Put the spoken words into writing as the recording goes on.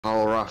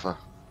Oh, Rafa.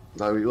 Is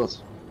that who he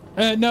was?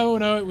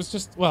 No, it was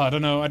just, well, I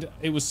don't know.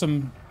 It was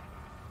some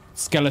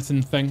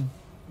skeleton thing.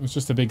 It was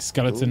just a big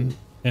skeleton,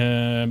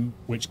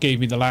 which gave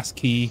me the last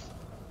key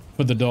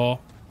for the door.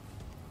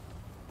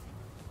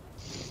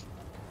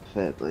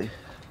 Fair play.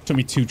 Took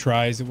me 2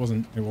 tries. It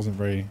wasn't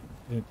very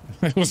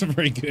it wasn't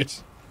very good.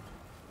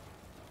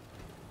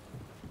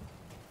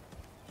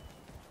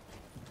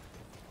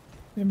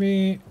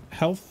 Maybe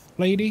health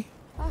lady?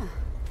 Ah,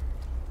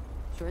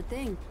 sure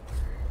thing.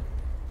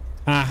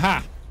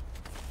 Aha.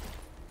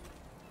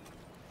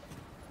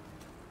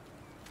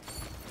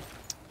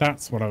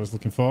 That's what I was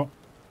looking for.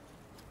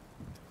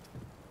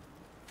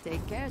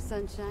 Take care,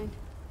 sunshine.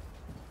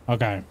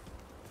 Okay.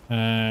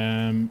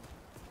 Are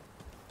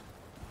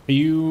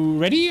you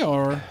ready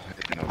or?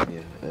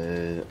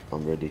 Yeah,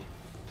 I'm ready.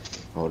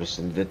 I'll just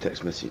send the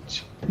text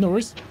message. No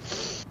worries.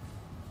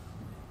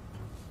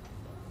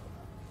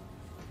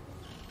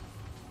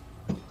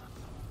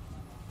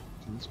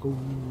 Let's go.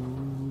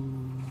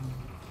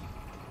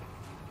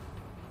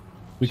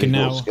 We can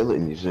now.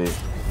 Skeleton, you say?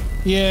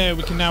 Yeah,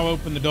 we can now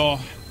open the door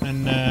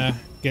and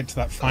get to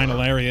that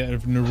final area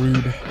of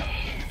Nerude.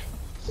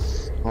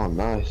 Oh,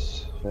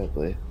 nice. Fair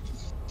play.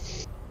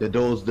 The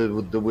doors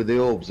with the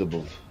orbs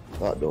above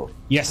that door.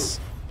 Yes.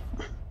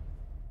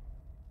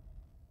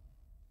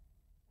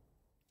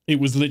 It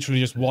was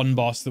literally just one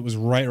boss that was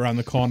right around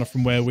the corner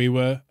from where we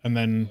were, and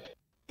then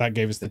that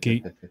gave us the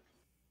key.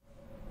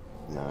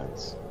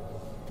 Nice.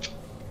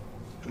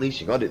 At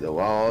least you got it though.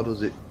 How hard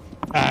was it?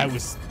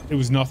 It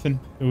was nothing.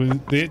 It was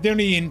the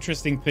only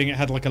interesting thing. It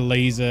had like a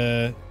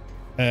laser,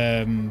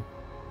 a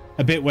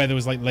bit where there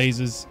was like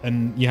lasers,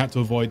 and you had to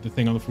avoid the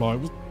thing on the floor.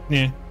 It was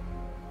yeah.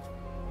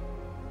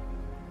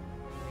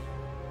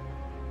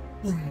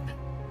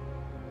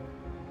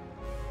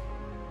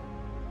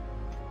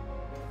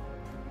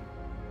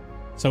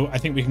 So I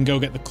think we can go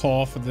get the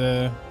core for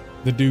the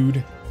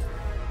dude.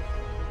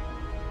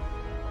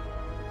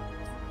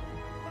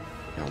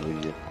 I'm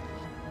with you.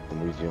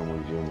 I'm with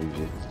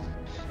you.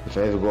 If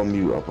I ever go on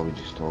mute, I'll probably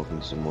just talking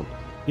to someone.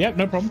 Yep,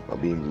 no problem.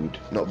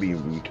 Not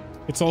being rude.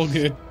 It's all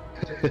good.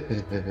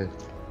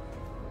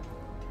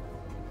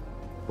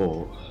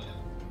 But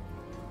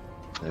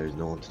there is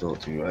no one to talk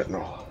to right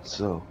now,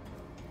 so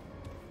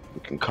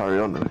we can carry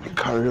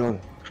on.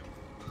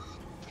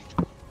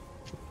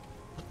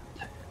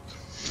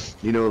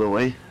 You know the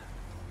way?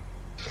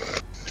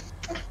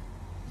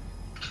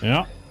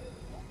 Yeah.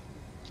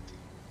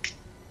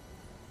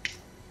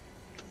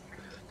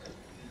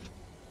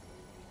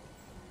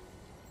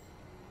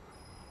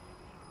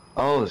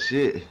 Oh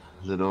shit,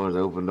 the door's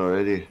opened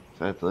already.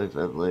 Fair play.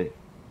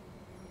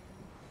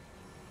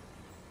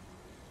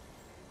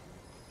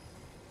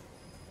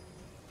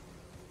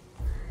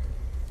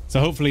 So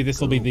hopefully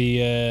this will be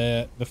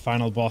the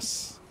final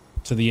boss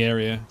to the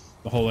area,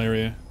 the whole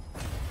area.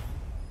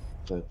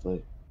 Fair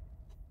play.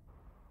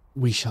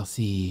 We shall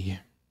see.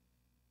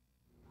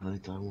 Only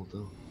time will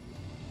tell.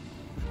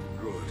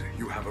 Good,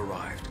 you have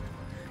arrived.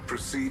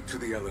 Proceed to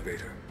the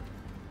elevator.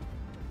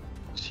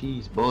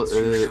 Jeez, but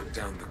Shut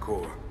down the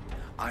core.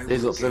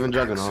 He's got 7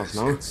 dragon hearts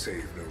now.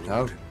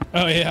 No.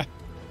 Oh yeah.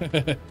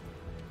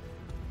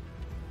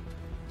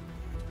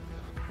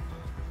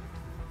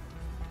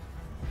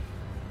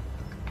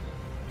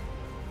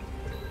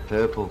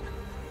 Purple.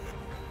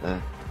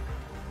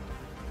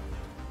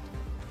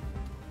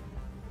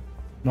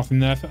 Nothing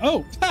there for.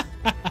 Oh.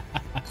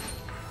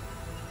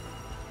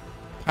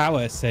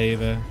 Power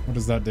saver. What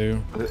does that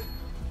do?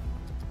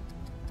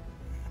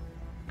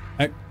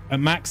 At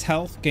max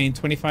health, gain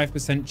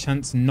 25%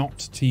 chance not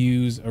to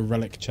use a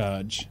relic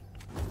charge.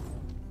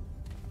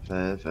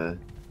 Fair.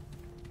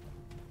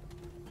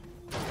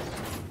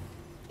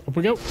 Up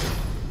we go.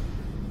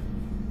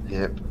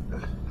 Yep.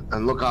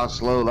 And look how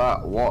slow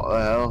that. What the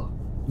hell?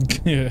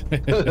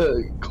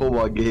 Come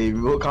on,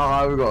 game. Look how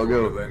high we gotta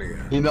go.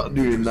 You're not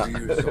doing that.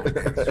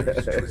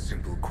 Answers to a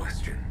simple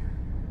question.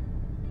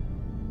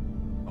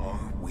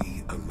 Are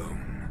we alone?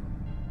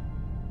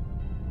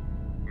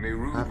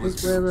 Nerude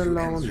was built to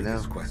answer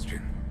this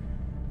question.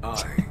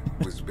 I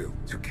was built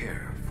to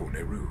care for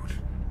Nerude.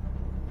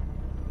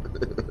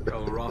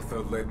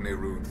 Talratha led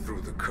Nerude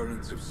through the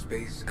currents of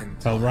space and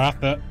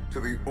time to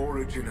the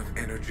origin of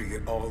energy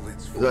in all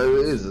its forms. That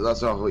it is.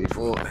 That's what you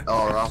thought.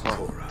 Oh,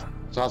 Rafa.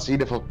 So I see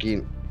the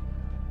fucking.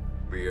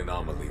 The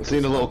anomaly. I've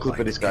seen a little clip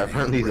of this guy.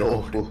 Apparently he's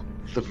awful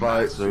to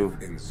fight, so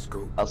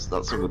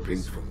that's a good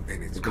thing.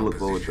 I can look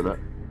forward to that.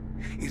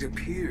 It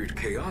appeared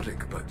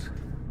chaotic, but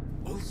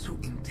also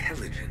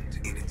intelligent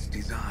in its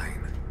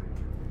design.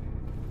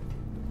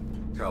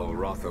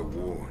 Talratha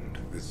warned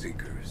the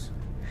Seekers.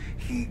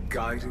 He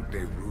guided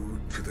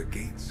Nerude to the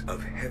gates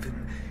of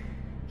heaven,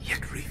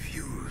 yet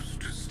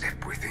refused to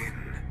step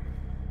within.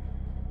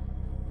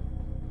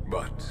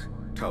 But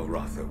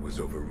Talratha was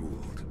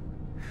overruled.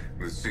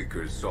 The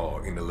Seekers saw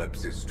in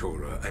Elepsis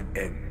Torah an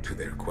end to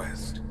their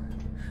quest,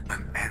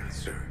 an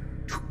answer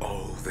to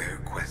all their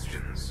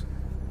questions.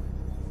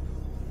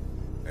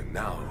 And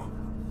now,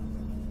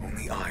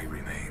 only I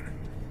remain.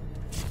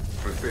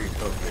 The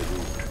fate of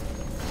Nerude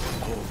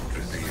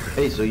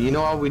Hey, so you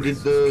know how we did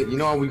the, you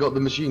know how we got the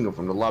machine gun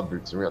from the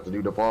labyrinth and we had to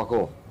do the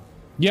parkour?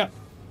 Yeah.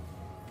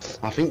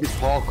 I think there's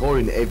parkour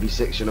in every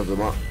section of the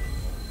map.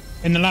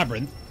 In the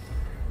labyrinth?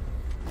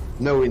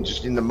 No,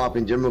 just in the map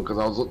in general, because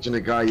I was watching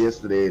a guy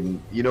yesterday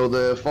and, you know,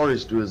 the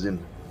forest was in?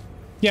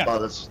 Yeah.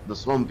 The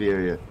slump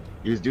area.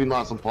 He was doing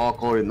like some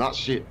parkour in that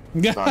shit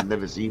Yeah. that I'd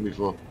never seen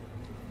before.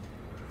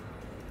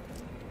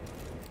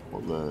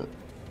 What the...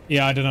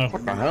 Yeah, I don't know.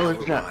 What the hell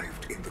is that?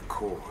 Arrived in the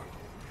core.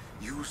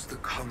 Use the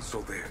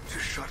console there to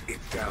shut it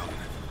down.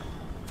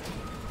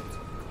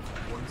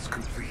 Once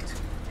complete,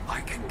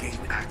 I can gain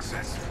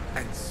access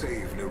and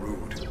save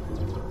Nerud.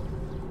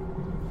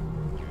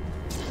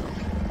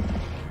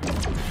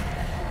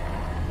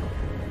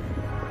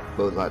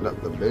 Goes like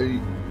that, the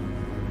very...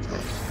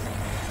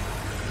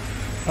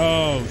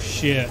 Oh,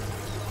 shit.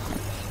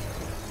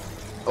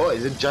 Oh,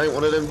 is it giant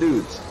one of them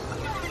dudes?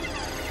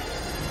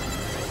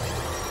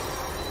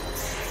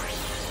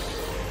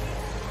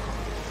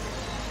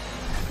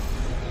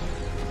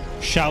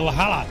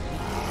 Shalhala.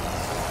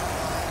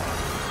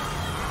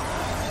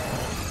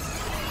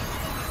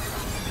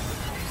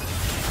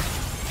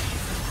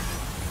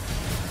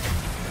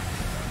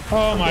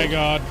 Oh my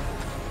god.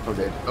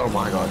 Okay, oh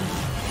my god.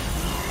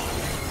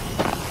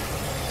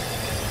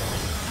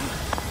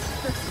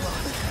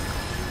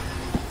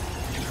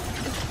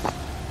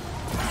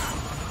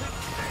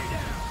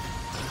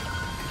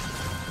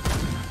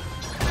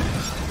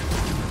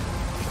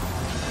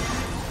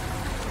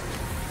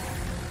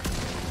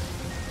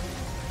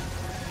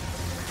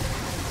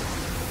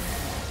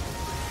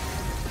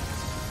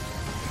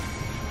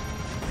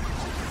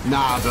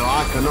 Nah, bro,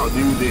 I cannot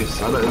do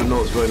this. I don't even know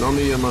what's going on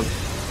here, man.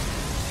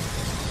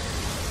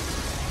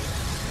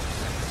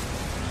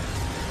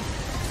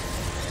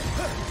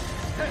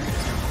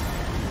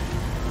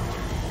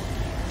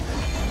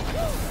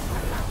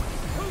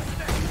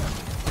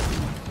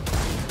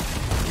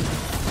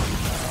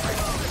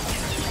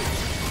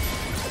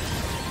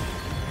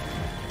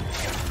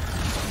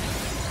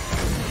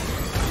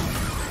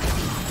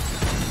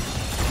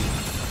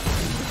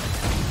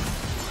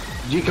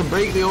 You can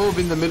break the orb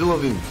in the middle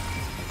of him.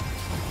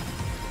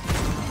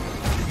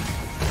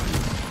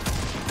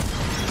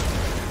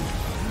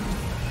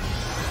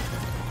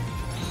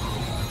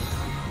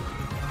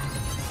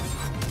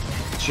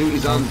 Shoot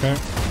his hand. Okay.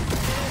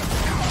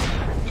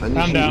 Can you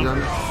I'm shoot down. his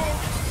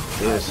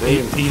hand? Yeah,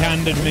 same. He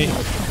handed me.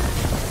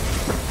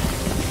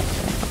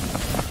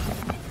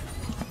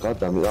 God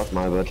damn it, that's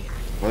my bad.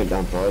 I went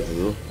down prior to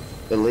though.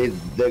 The lead,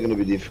 they're gonna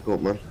be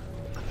difficult, man.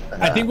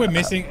 I think we're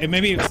missing.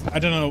 Maybe it's, I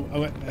don't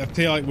know. I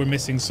feel like we're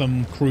missing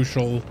some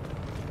crucial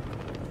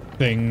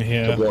thing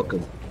here. To block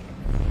him.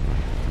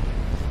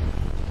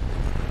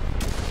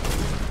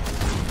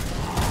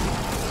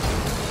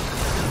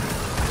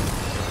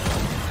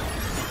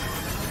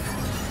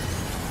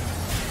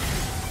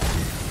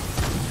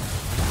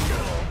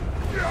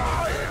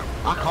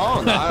 I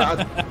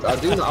can't. I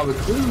do not have a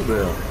clue,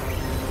 bro.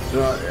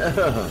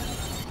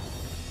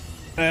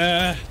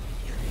 Right,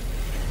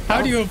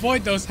 How do you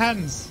avoid those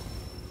hands?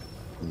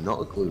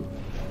 not a clue.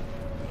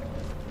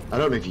 I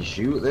don't know if you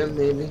shoot them,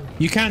 maybe.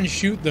 You can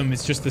shoot them.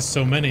 It's just there's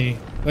so many.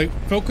 Like,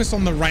 focus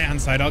on the right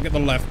hand side. I'll get the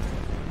left.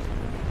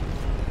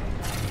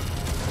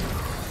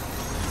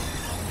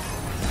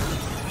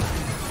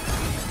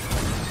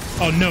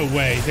 Oh no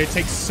way! They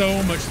take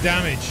so much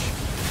damage.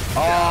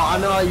 Oh, I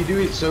know how you do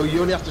it. So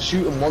you only have to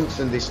shoot them once,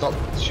 and they stop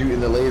shooting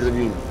the laser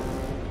beam.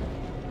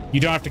 You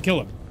don't have to kill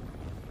them.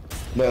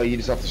 No, you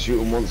just have to shoot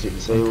them once. It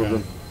disables Okay.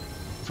 them.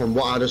 From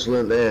what I just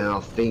learned there, I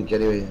think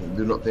anyway.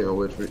 Do not take my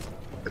word for it.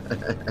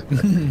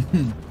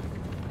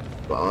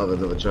 But I'll have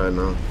another try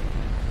now.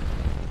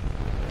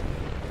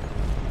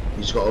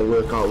 You just gotta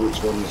work out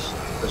which ones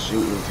are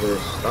shooting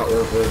first. That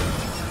one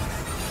first.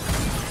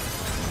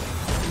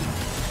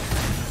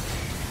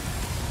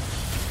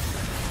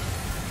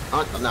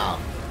 Nah,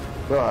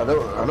 bro, I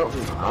don't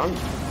think I am.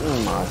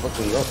 Oh my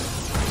fucking god.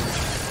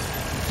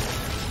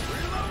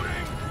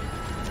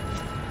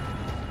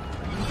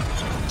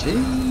 Gee.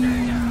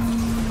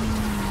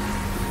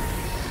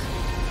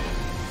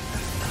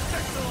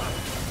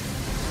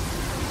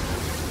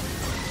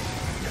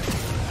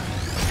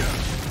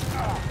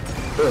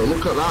 Bro,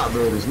 look at that,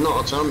 bro. There's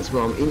not a chance,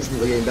 bro. I'm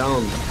instantly getting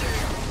down.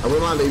 And we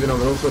might not even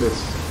have enough for this.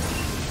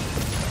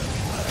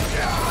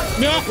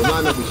 We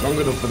might not be strong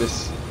enough for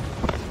this.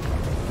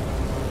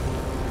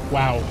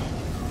 Wow.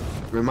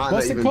 We might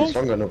What's not it even called? be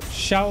strong enough.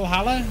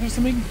 Shalhala or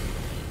something?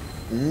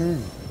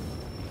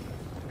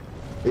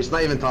 It's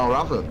not even Tal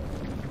Rafa.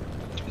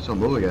 It's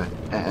some other guy.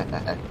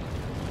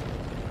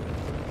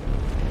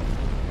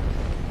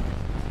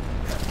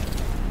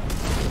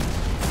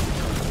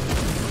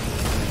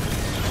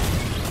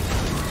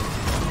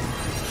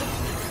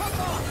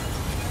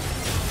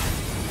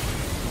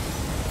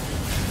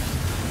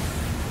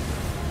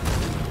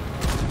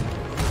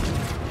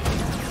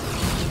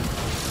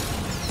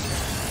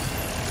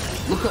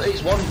 Look at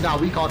it's one now.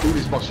 We can't do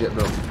this boss yet,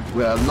 bro.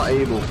 We're not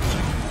able.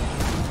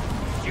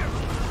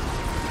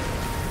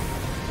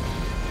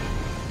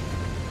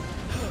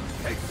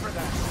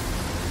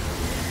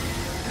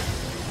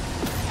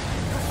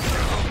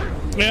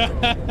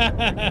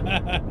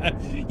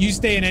 You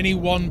stay in any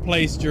one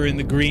place during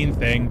the green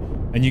thing,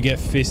 and you get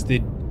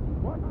fisted.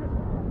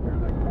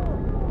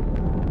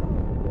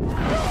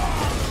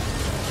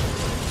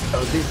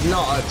 Oh, there's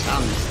not a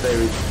chance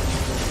there is.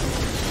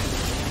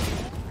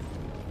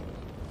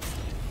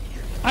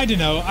 I don't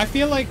know. I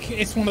feel like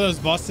it's one of those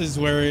bosses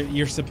where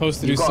you're supposed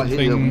to do Hit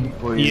something. him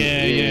point,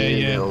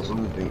 Yeah. Or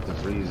something to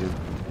freeze him.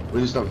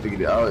 We just haven't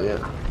figured it out yet.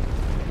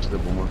 Just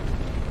one more.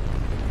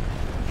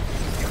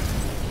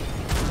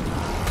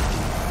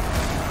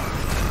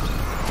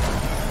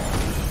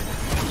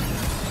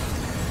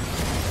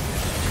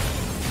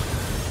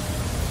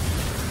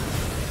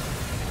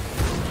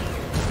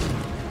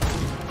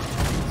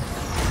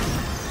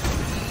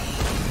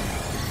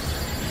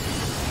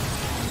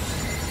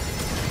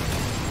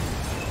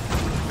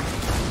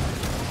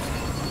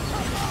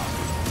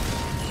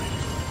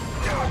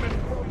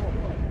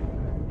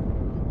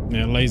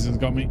 Yeah, lasers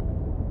got me.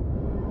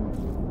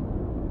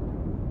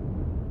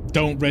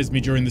 Don't res me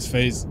during this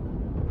phase.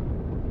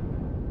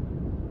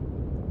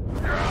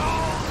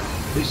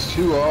 It's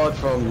too hard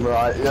from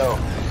right, yo.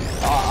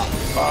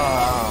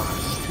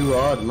 It's too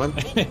hard, man.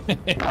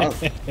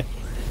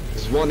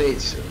 It's 1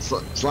 H.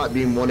 It's like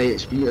being 1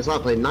 HP. It's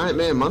like playing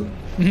Nightmare, man.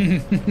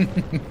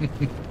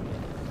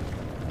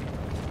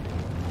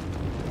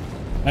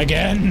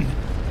 Again.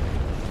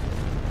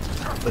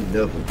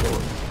 Another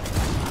one.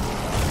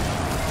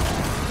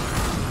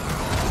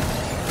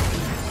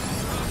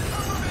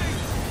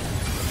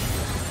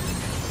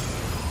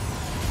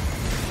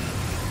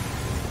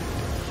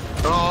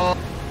 Oh,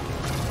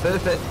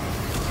 perfect.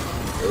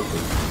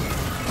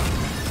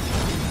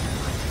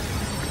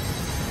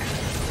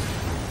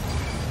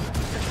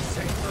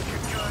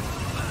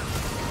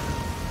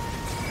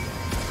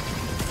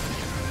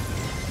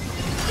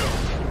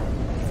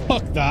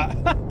 Fuck that.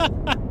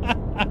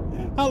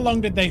 How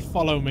long did they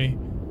follow me?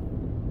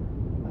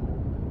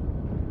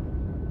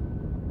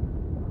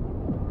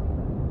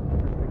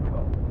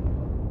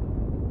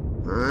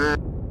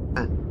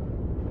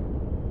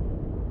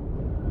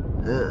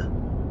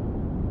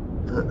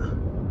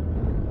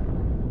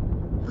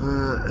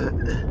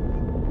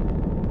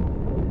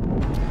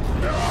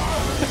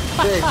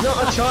 There's not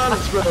a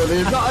chance, bro.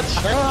 There's not a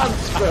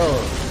chance, bro.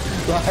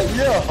 Like,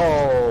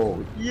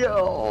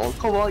 yo,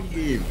 come on,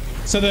 game.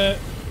 So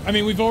I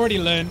mean, we've already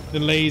learned the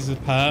laser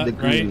part, The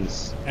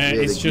greens. right?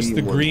 Yeah, It's just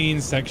the green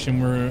green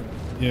section where,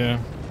 yeah.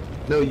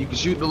 No, you can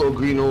shoot the little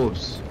green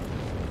orbs.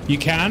 You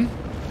can?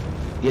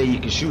 Yeah, you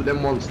can shoot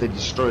them once they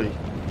destroy.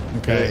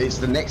 Okay. It's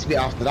the next bit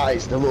after that.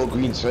 It's the little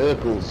green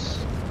circles.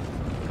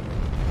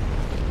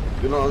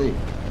 You know what I mean?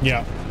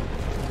 Yeah.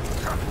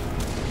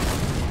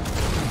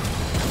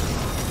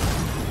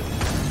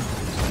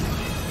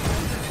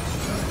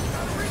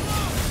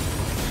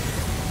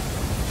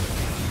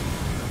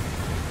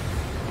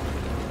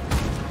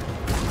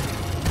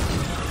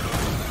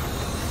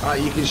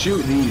 You can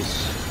shoot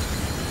these.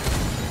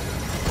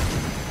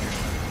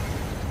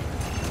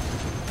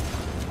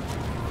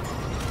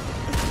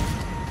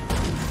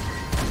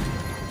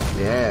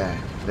 Yeah,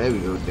 there we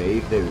go,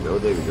 Dave. There we go,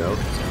 there we go.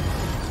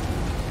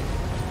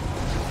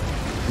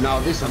 Now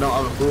this I don't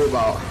have a clue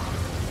about.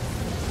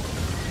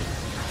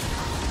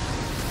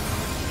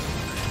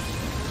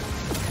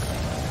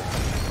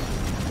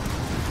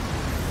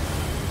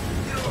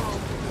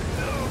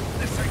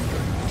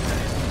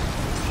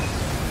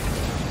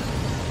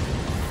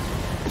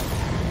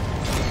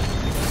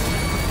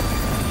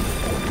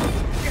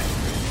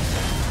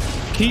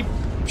 Keep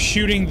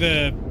shooting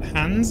the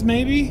hands,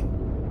 maybe?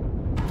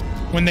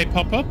 When they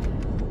pop up?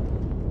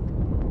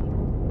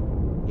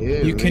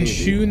 Yeah, you can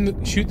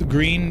maybe. shoot the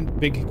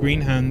big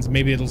green hands.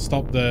 Maybe it'll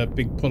stop the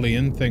big pulley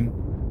in thing.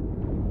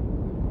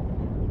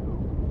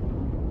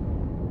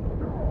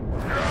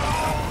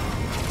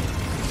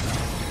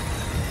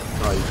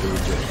 Oh, you can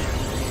reject.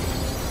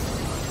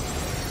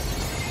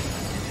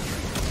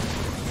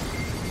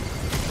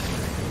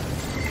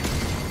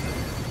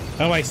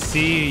 Oh, I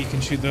see. You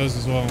can shoot those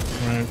as well.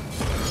 Right.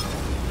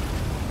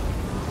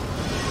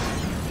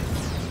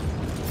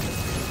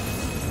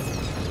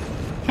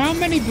 How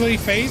many bloody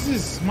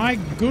phases? My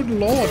good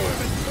lord.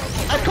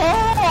 I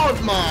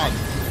can't, man!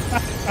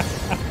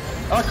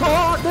 I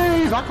can't,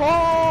 Dave! I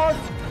can't!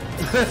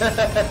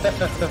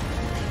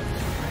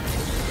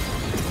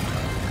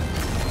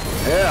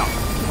 Yeah.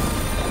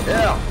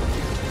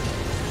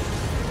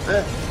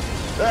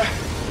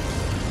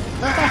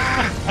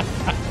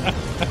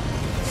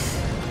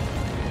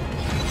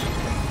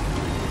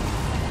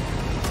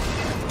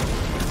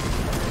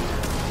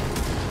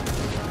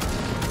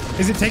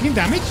 Is it taking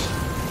damage?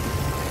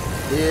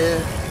 Yeah.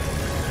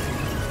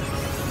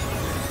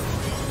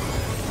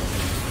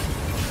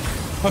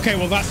 Okay,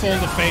 well that's all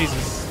the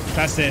phases.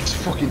 That's it. It's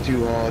fucking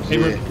too hard.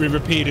 It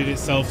repeated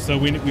itself, so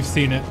we've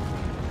seen it.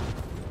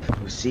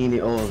 We've seen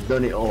it all,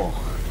 done it all.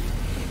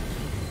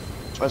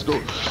 Let's go.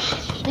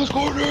 Let's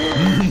go there.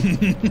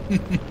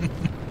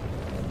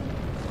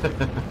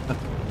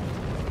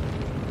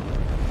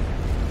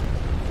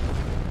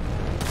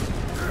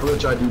 I'm gonna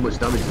try to do much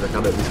damage as I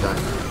can at this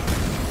guy.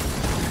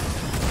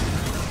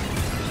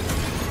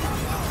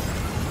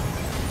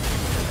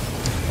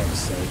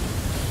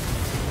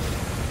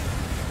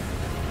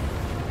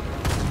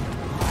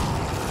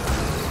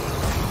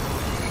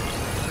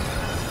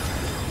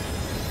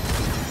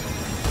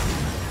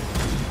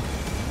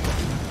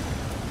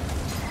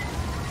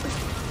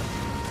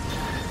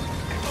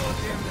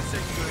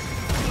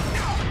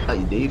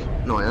 you, Dave.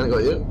 No, I ain't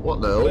got you.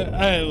 What the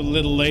hell?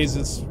 Little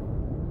lasers.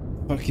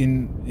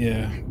 Fucking,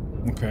 yeah.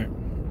 Okay.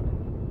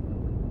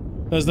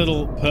 Those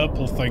little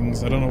purple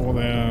things, I don't know what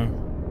they are.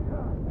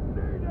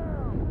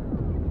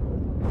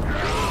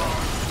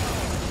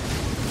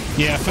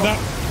 Yeah, for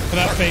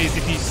that phase,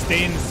 if you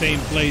stay in the same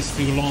place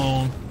too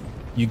long,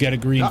 you get a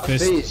green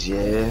fist. Phase,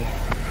 yeah.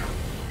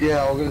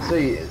 Yeah, I was gonna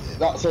say,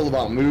 that's all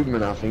about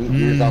movement, I think.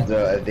 You just have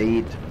to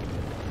evade.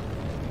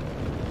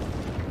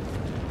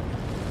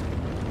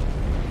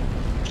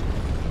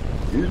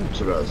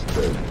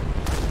 Interesting.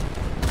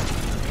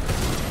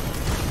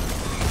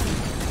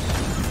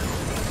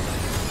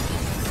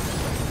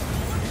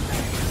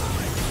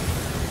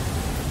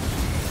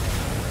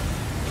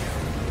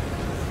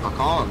 I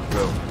can't,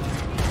 bro.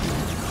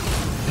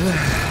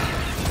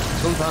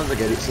 Sometimes I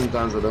get it,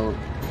 sometimes I don't.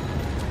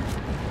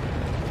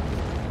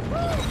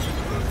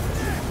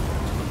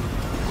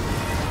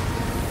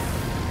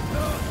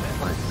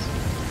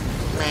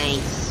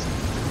 Nice.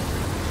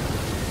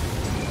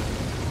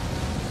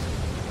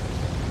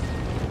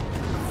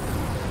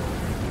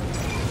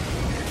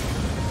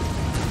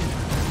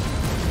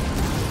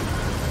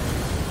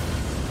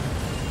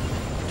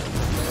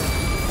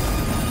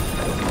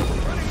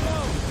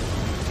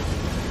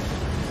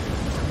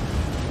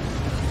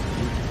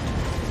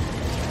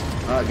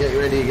 Alright, get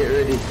ready, get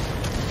ready.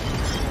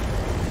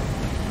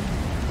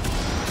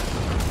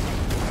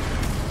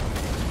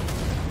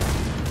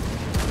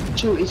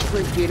 Shoot his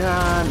freaking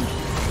hand.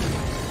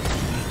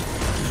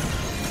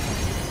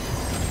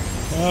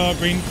 Oh,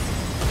 green.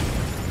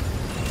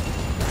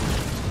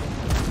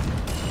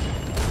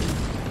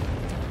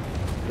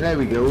 There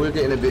we go, we're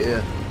getting a bit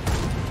of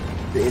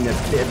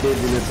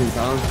business in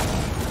town.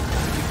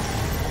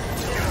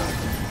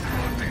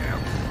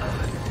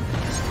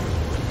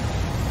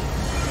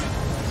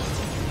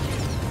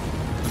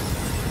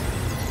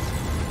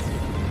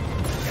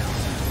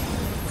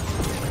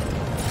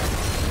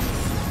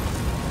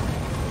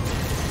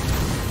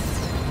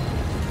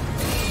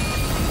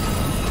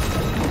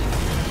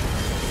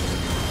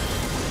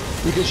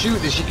 You can shoot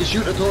this, you can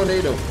shoot a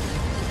tornado.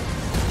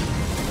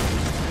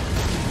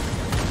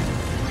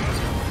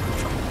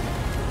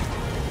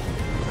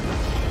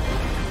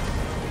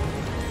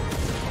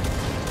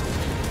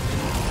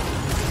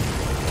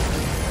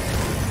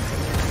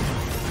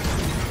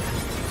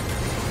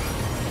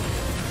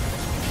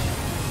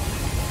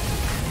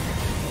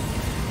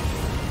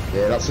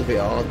 Yeah, that's a bit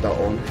hard, that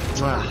one.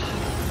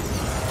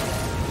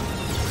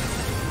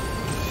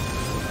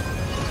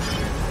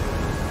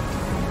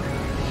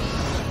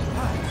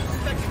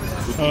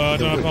 I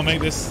don't know if I'll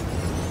make this.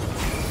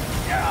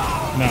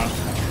 No.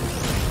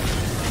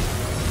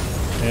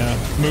 Yeah,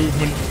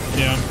 movement,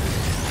 yeah.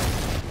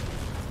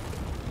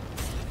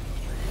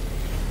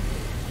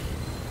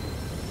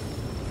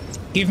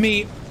 Give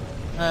me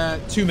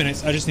 2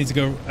 minutes. I just need to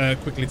go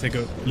quickly take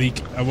a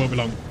leak. I won't be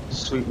long.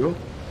 Sweet, bro.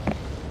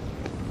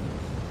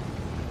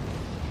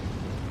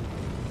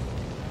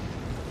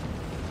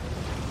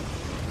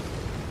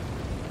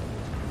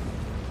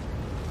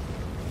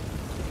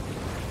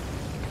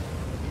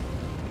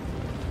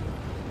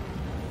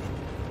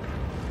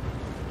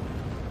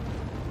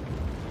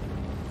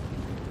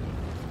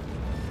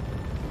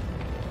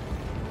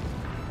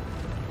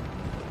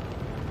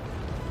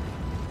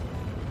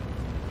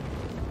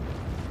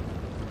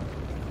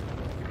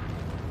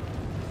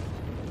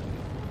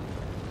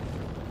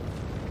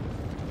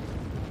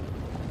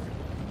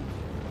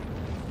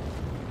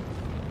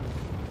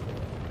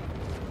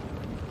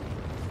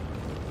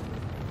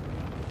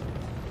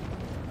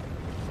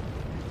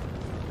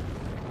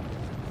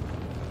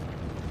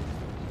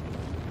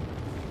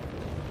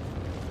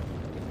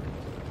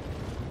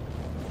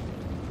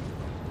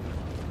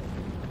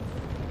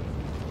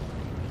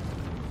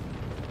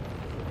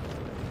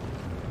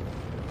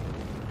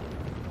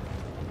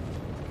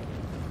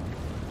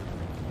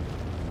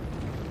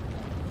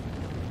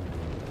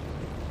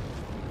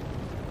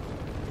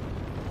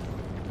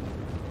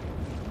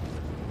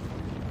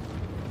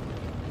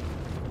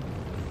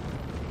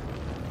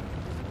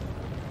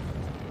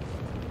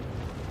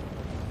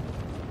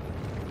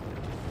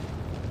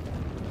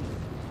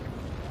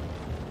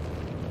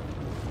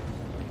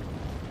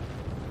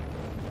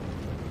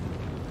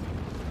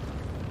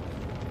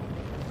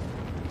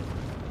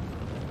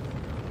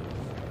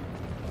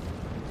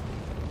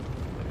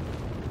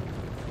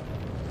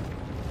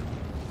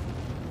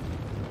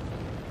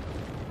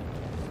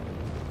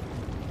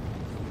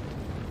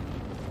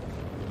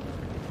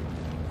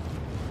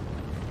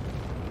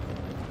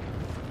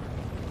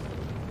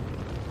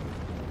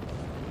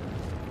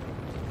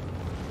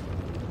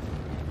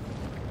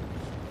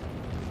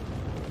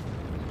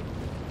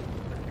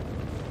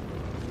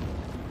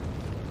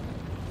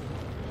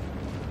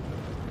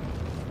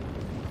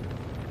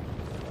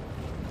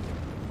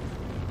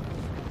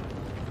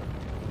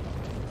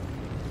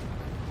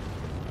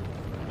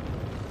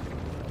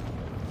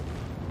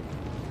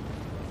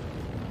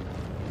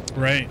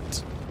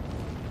 Right.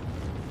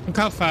 Look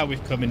how far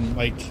we've come in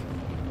like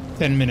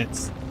 10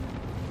 minutes.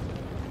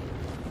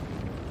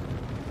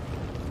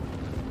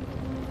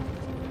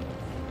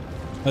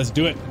 Let's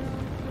do it.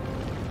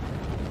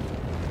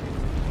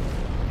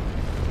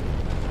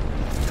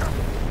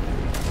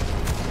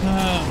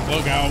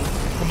 Look out.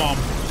 Come on.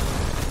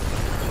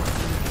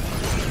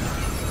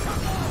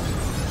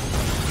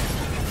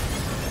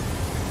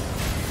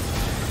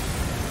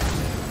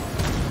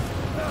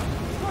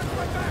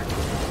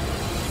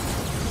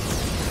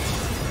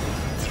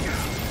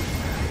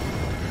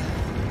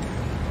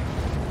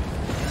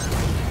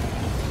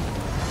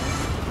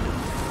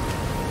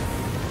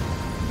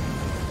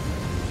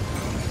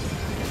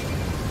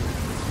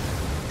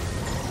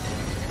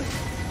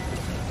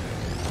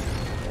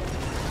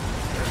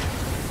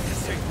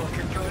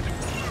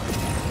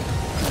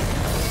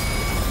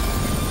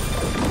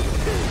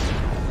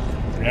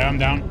 Yeah, I'm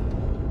down.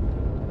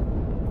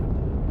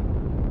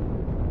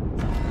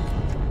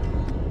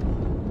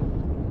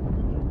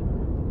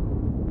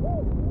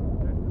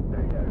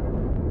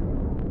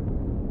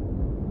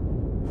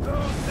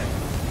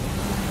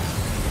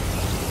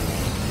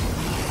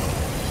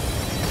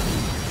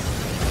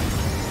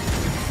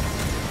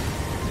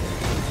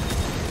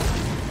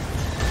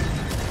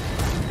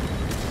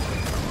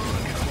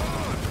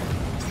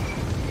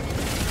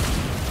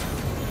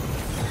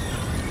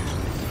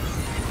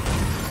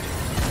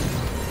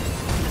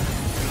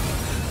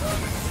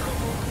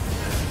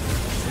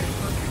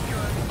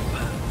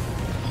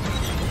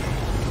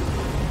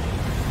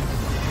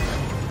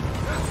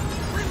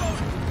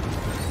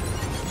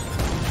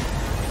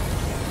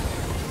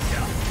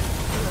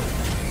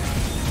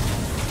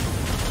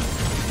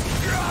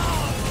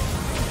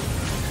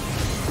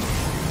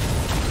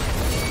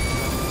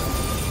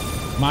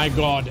 My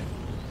God.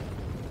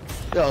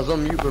 Yeah, I was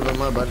on mute, brother,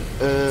 my bad.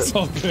 It's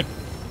all good.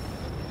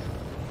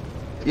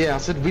 Yeah, I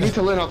said we need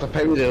to learn how to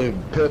parry the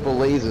purple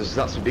lasers.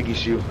 That's a big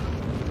issue.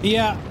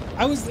 Yeah,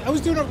 I was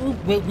doing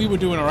it. We were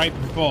doing all right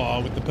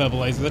before with the purple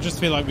lasers. I just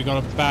feel like we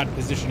got a bad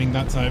positioning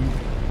that time.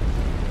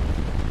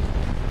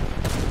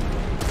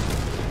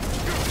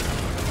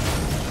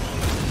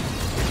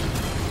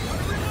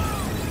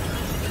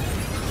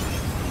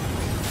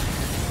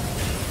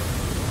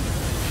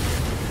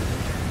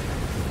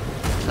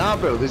 Nah,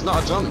 bro, there's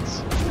not a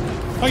chance.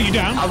 Oh, you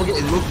down? I'm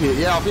getting lucky.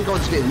 Yeah, I think I'm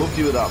just getting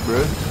lucky with that,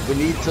 bro.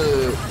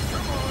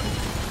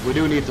 We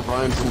do need to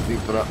find something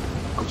for that.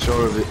 I'm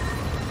sure of it.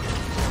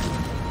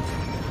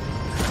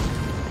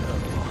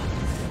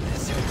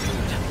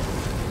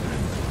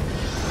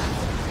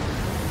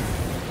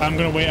 I'm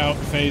gonna wait out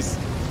the phase.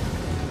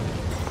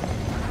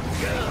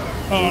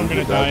 Oh, I'm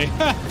gonna die.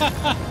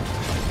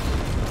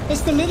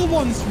 It's the little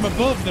ones from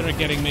above that are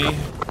getting me.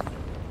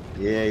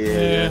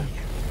 Yeah.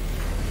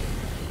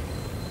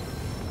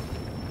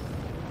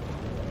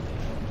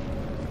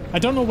 I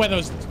don't know where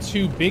those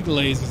two big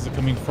lasers are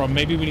coming from.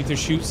 Maybe we need to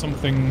shoot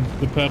something,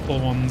 the purple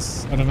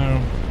ones. I don't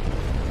know.